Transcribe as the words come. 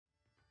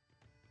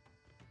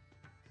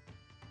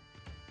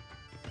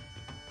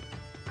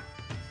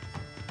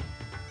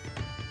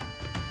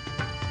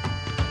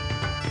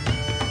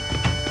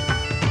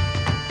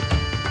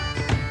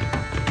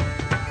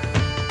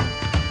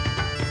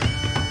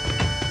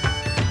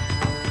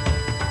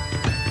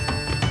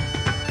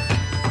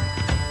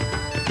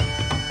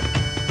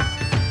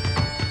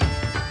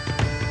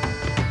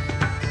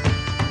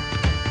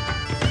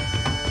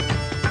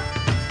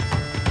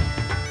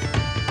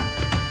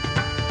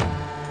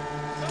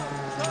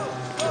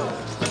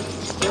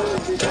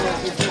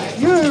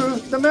You,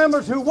 the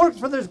members who work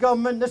for this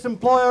government, this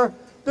employer,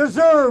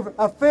 deserve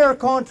a fair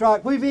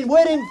contract. We've been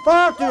waiting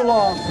far too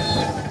long.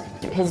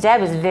 His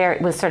dad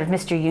was sort of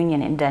Mr.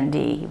 Union in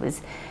Dundee. He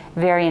was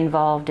very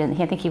involved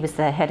in, I think he was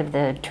the head of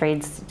the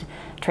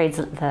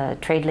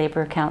Trade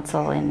Labour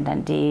Council in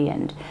Dundee,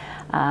 and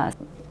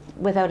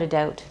without a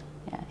doubt,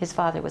 yeah, his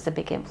father was a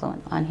big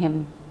influence on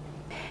him.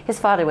 His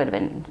father would have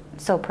been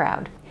so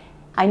proud.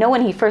 I know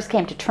when he first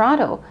came to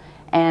Toronto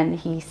and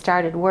he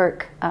started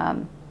work,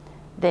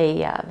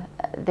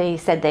 they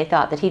said they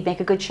thought that he'd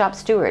make a good shop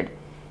steward,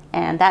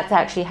 and that's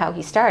actually how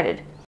he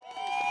started.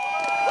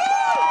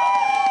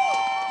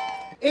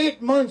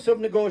 8 months of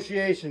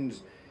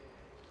negotiations,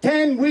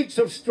 10 weeks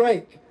of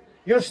strike.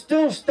 You're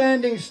still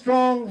standing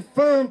strong,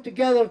 firm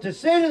together to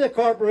say to the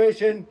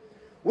corporation,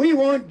 we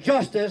want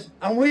justice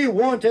and we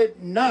want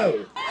it now.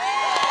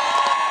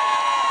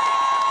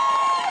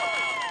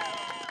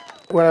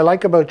 What I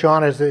like about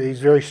John is that he's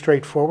very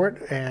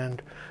straightforward,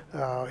 and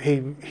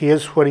he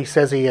is what he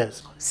says he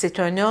is. C'est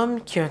un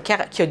homme qui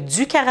a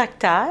du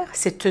caractère.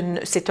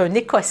 C'est un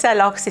Écossais,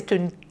 alors que c'est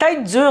une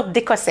tête dure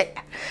d'Écossais.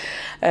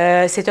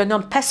 C'est un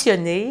homme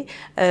passionné,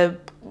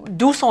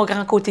 d'où son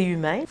grand côté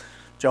humain.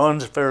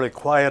 John's a fairly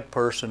quiet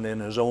person in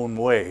his own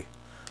way,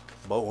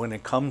 but when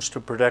it comes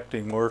to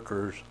protecting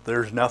workers,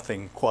 there's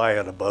nothing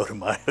quiet about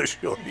him, I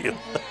assure you.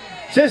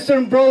 Sisters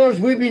and brothers,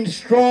 we've been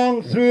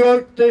strong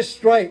throughout this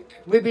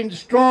strike. We've been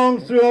strong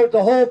throughout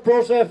the whole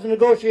process of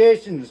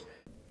negotiations.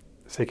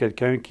 C'est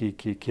quelqu'un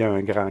qui a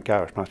un grand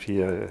cœur. Je pense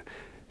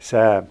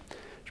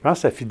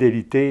que sa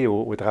fidélité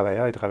aux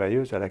travailleurs et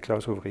travailleuses, à la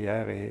classe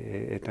ouvrière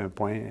est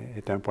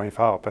un point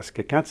fort. Parce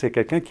que quand c'est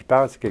quelqu'un qui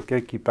parle, c'est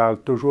quelqu'un qui parle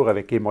toujours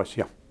avec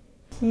émotion.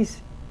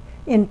 He's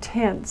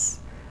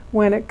intense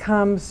when it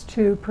comes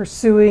to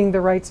pursuing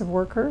the rights of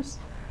workers,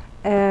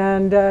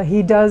 and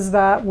he does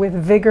that with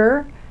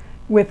vigor,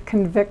 with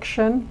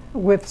conviction,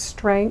 with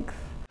strength.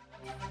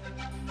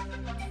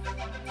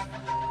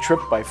 Trip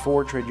by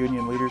 4 trade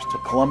union leaders to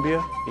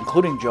Colombia,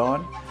 including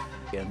John.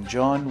 And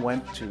John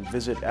went to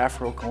visit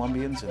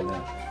Afro-Colombians in the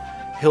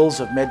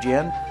hills of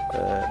Medellin.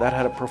 That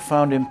had a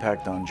profound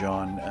impact on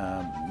John.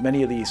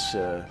 Many of these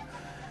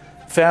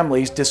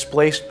families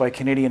displaced by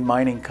Canadian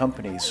mining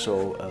companies.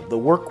 So the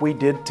work we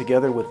did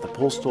together with the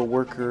postal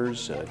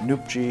workers,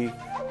 NUPG,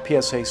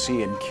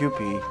 PSAC, and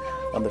CUPE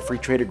on the free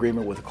trade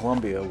agreement with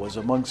Colombia was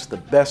amongst the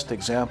best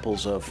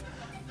examples of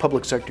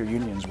public sector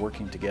unions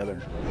working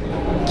together.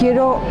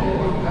 Quiero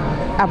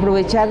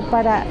aprovechar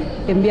para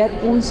enviar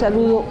un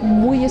saludo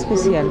muy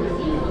especial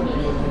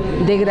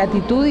de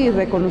gratitud y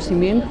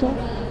reconocimiento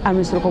a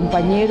nuestro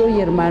compañero y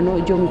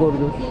hermano John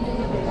Gordo,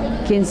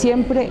 quien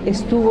siempre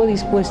estuvo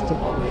dispuesto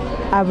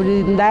a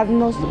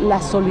brindarnos la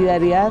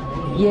solidaridad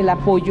y el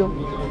apoyo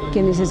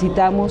que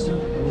necesitamos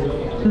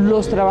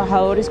los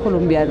trabajadores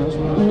colombianos,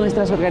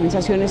 nuestras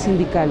organizaciones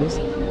sindicales,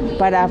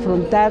 para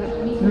afrontar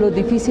los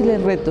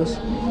difíciles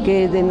retos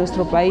que desde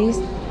nuestro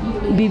país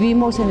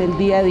vivimos en el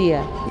día a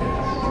día.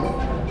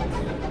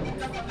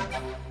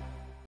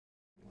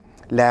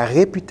 La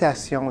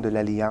réputation de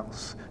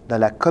l'Alliance dans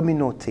la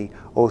communauté,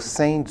 au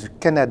sein du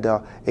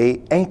Canada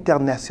et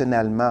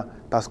internationalement,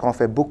 parce qu'on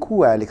fait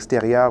beaucoup à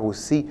l'extérieur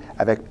aussi,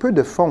 avec peu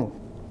de fonds,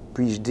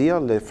 puis-je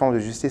dire, le Fonds de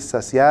justice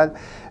sociale,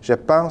 je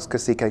pense que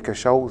c'est quelque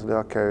chose,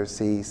 là,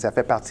 ça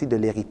fait partie de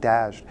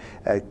l'héritage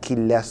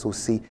qu'il laisse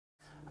aussi.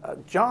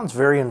 John's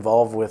very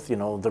involved with,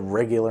 the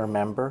regular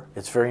member.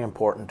 It's very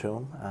important to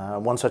him.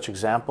 One such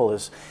example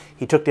is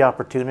he took the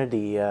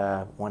opportunity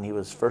when he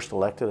was first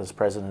elected as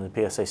president of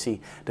the PSAC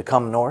to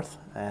come north,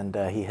 and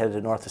he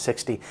headed north of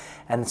 60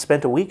 and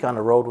spent a week on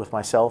the road with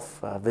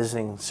myself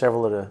visiting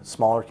several of the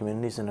smaller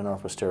communities in the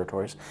Northwest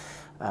Territories.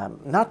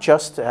 Not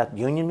just at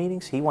union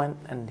meetings. He went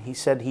and he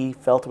said he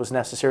felt it was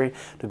necessary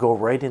to go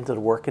right into the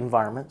work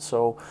environment.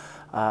 So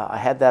I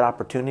had that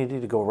opportunity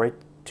to go right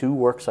to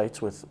work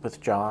sites with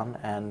John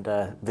and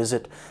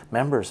visit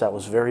members. That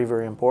was very,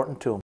 very important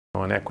to him.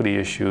 On equity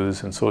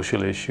issues and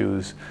social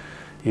issues,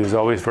 he was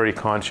always very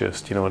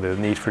conscious, the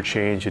need for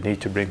change, the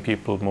need to bring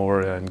people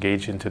more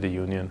engaged into the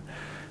union,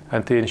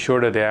 and to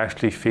ensure that they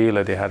actually feel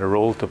that they had a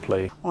role to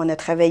play. On a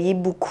travaillé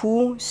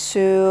beaucoup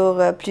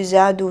sur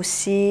plusieurs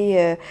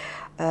dossiers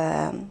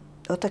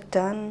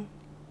autochtones,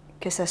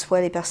 que ce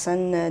soit les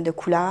personnes de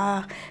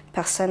couleur,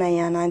 personnes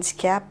ayant un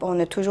handicap. On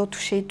a toujours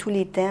touché tous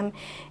les thèmes.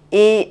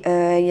 Et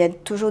il a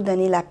toujours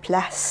donné la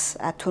place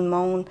à tout le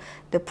monde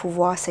de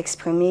pouvoir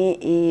s'exprimer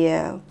et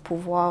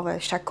pouvoir,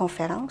 chaque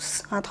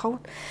conférence, entre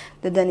autres,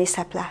 de donner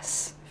sa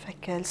place. Fait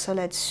que ça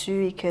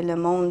là-dessus et que le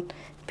monde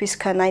puisse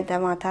connaître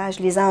davantage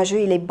les enjeux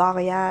et les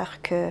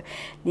barrières que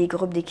les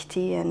groupes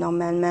d'équité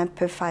normalement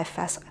peuvent faire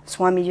face,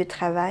 soit en milieu de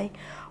travail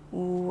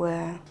ou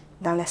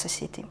dans la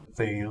société.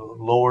 The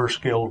lower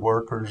skilled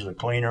workers, the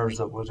cleaners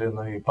that was in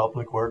the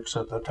public works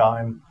at the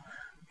time,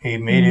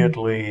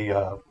 immediately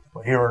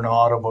here in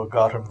Ottawa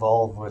got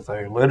involved with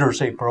a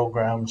literacy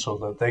program so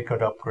that they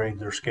could upgrade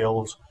their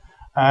skills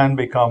and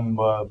become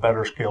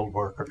better skilled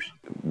workers.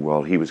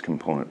 While he was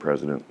component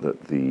president,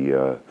 that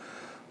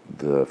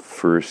the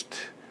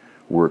first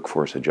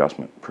workforce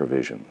adjustment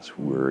provisions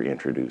were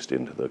introduced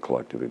into the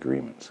collective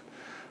agreements.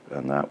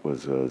 And that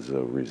was as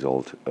a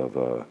result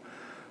of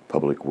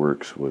Public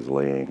Works was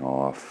laying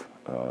off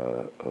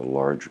a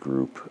large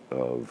group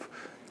of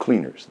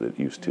cleaners that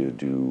used to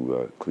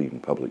do clean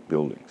public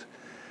buildings.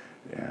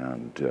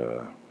 And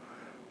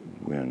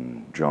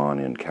when John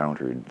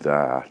encountered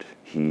that,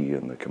 he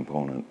and the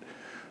component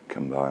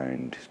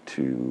combined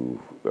to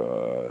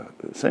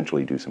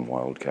essentially do some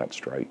wildcat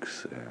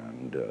strikes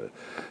and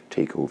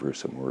take over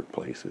some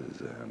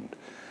workplaces and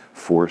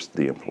forced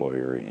the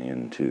employer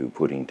into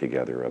putting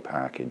together a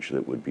package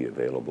that would be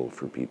available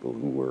for people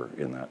who were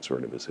in that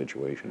sort of a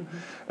situation.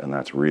 Mm-hmm. And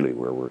that's really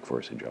where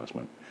workforce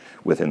adjustment,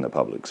 within the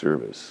public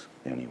service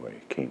anyway,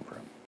 came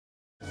from.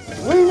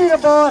 We need a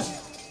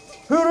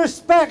boss who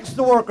respects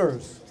the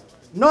workers,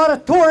 not a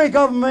Tory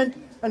government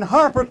and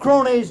Harper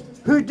cronies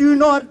who do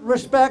not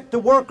respect the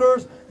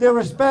workers, they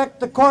respect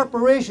the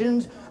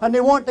corporations, and they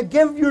want to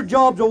give your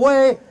jobs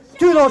away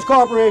to those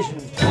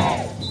corporations.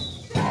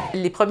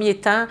 Les premiers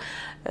temps,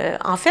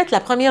 en fait, la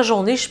première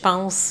journée, je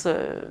pense,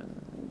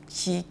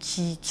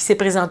 qui s'est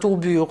présenté au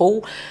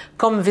bureau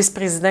comme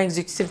vice-président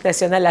exécutif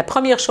national, la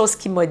première chose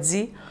qu'il m'a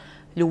dit,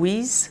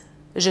 Louise,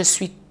 je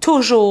suis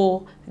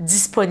toujours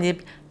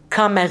disponible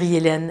quand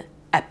Marie-Hélène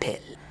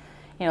appelle.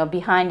 You know,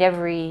 behind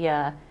every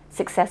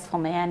successful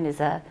man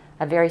is a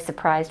very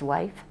surprised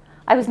wife.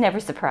 I was never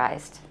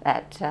surprised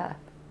at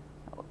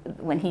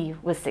when he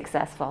was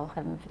successful.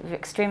 I'm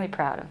extremely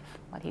proud of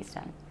what he's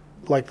done.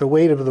 Like the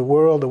weight of the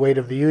world, the weight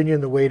of the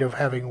union, the weight of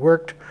having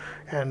worked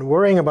and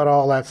worrying about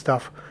all that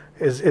stuff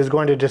is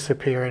going to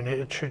disappear, and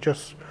it should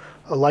just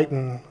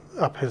lighten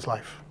up his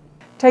life.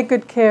 Take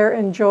good care,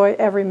 enjoy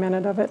every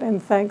minute of it,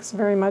 and thanks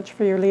very much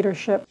for your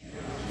leadership.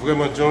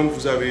 Vraiment, John,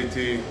 vous avez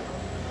été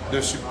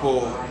d'un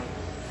support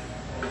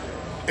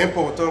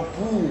important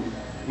pour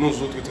nos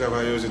autres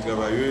travailleurs et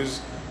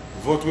travailleuses.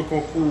 Votre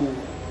concours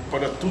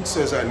pendant toutes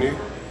ces années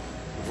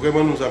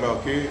vraiment nous a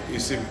marqué, et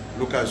c'est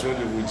l'occasion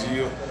de vous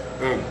dire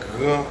un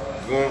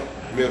grand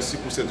merci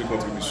pour cette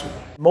contribution.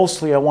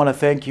 Mostly I want to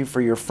thank you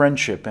for your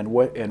friendship and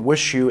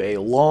wish you a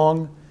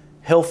long,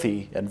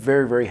 healthy and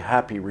very, very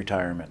happy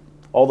retirement.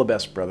 All the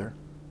best, brother.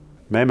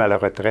 Même à la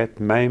retraite,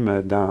 même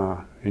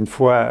une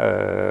fois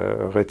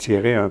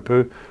retiré un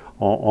peu,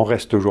 on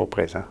reste toujours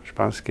présent. Je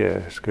pense que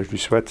ce que je lui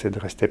souhaite, c'est de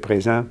rester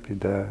présent, puis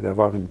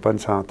d'avoir une bonne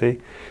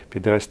santé, puis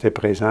de rester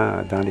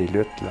présent dans les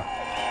luttes, là.